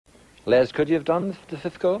Les, could you have done the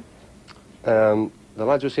 5th goal? The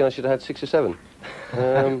lads were saying I should have had 6 or 7.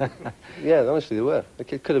 Yeah, honestly they were.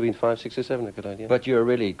 It could have been 5, 6 or 7, a good idea. But you're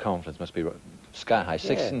really confident, must be sky high.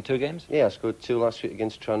 6 in 2 games? Yeah, I scored 2 last week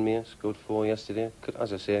against Tranmere, scored 4 yesterday.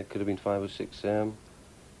 As I say, it could have been 5 or 6.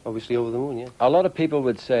 Obviously over the moon, yeah. A lot of people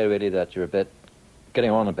would say, really, that you're a bit getting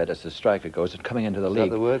on a bit as the striker goes and coming into the league. Is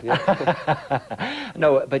that the word? Yeah.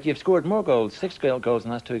 No, but you've scored more goals, 6 goals in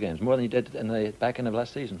the last 2 games, more than you did in the back end of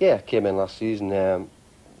last season. Yeah, came in last season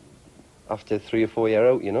after 3 or 4 year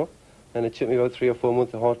out, you know, and it took me about 3 or 4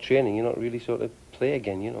 months of hard training, you know, to really sort of play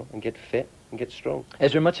again, you know, and get fit and get strong.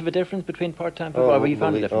 Is there much of a difference between part-time football? Or you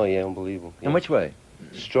found a difference? Oh yeah, unbelievable. Yeah. In which way?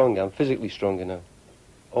 Stronger. I'm physically stronger now.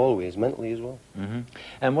 Always, mentally as well. Mm-hmm.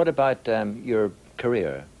 And what about your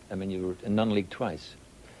career? I mean, you were in non-league twice.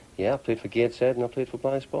 Yeah, I played for Gateshead and I played for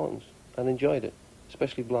Blythe Spartans and enjoyed it,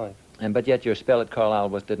 especially Blythe. But yet your spell at Carlisle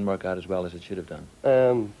didn't work out as well as it should have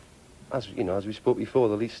done. As you know, as we spoke before,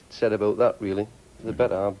 the least said about that really, the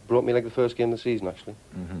better. I brought me like the first game of the season actually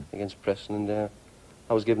against Preston, and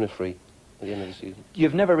I was given it free at the end of the season.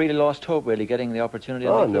 You've never really lost hope, really, getting the opportunity.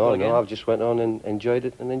 Oh no, I've just went on and enjoyed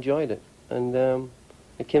it, and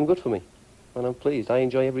it came good for me, and I'm pleased. I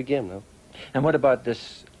enjoy every game now. And what about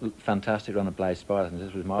this fantastic run at Blythe Spartans?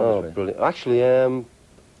 This was marvellous. Oh, brilliant. Actually,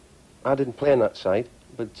 I didn't play on that side,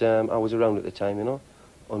 but I was around at the time, you know.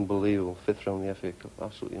 Unbelievable. 5th round of the FA Cup.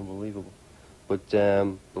 Absolutely unbelievable. But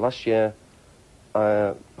last year,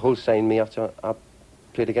 Hull signed me after I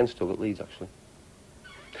played against Hull at Leeds, actually.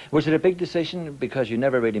 Was it a big decision because you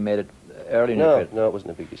never really made it early in your career? No, it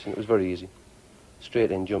wasn't a big decision. It was very easy.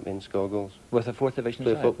 Straight in, jump in, score goals. With a 4th division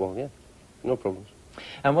side? Play football, yeah. No problems.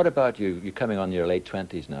 And what about you? You're coming on your late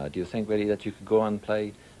 20s now. Do you think really that you could go on and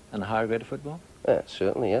play in a higher grade of football? Yeah,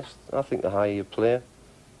 certainly, yes. I think the higher you play,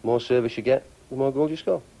 more service you get, the more goals you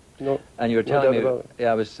score. No, and you were telling me,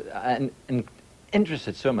 yeah, I was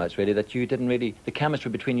interested so much really that you didn't really, the chemistry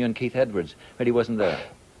between you and Keith Edwards really wasn't there.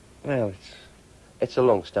 Well, it's a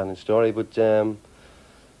long-standing story, but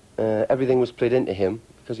everything was played into him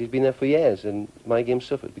because he'd been there for years, and my game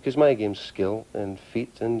suffered because my game's skill and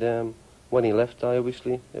feet, and when he left,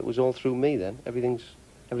 it was all through me then.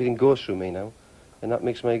 Everything goes through me now, and that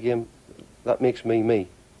makes my game, that makes me me.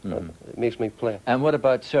 It makes me play. And what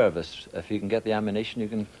about service? If you can get the ammunition, you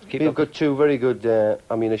can keep We've got 2 very good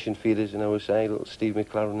ammunition feeders in our side, little Steve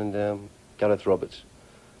McLaren and Gareth Roberts,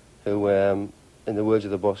 who, in the words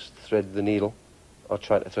of the boss, thread the needle, or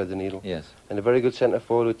try to thread the needle. Yes. And a very good centre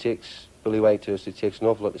forward who takes, Billy Whitehurst, who takes an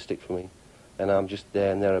awful lot to stick for me. And I'm just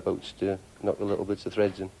there and thereabouts to knock the little bits of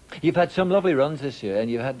threads in. You've had some lovely runs this year, and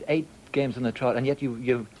you've had 8 games on the trot, and yet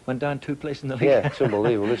you went down 2 places in the league. Yeah, it's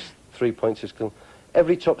unbelievable. This 3 points is cool.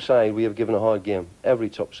 Every top side we have given a hard game. Every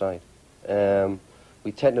top side.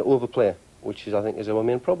 We tend to overplay, which is, I think, is our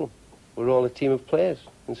main problem. We're all a team of players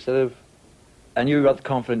instead of... And you're rather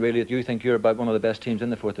confident, really, that you think you're about one of the best teams in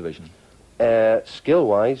the 4th division?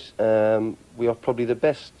 Skill-wise, we are probably the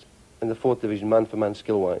best in the 4th division, man-for-man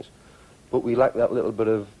skill-wise. But we lack that little bit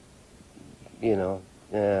of, you know,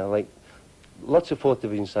 like... Lots of 4th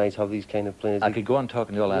division sides have these kind of players. I could go on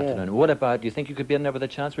talking all afternoon. What about, do you think you could be in there with a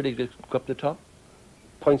chance really to go up the top?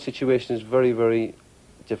 Point situation is very, very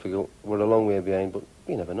difficult. We're a long way behind, but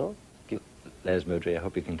you never know. Les Mutrie, I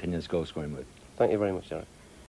hope you continue this goal-scoring mode. Thank you very much, Derek.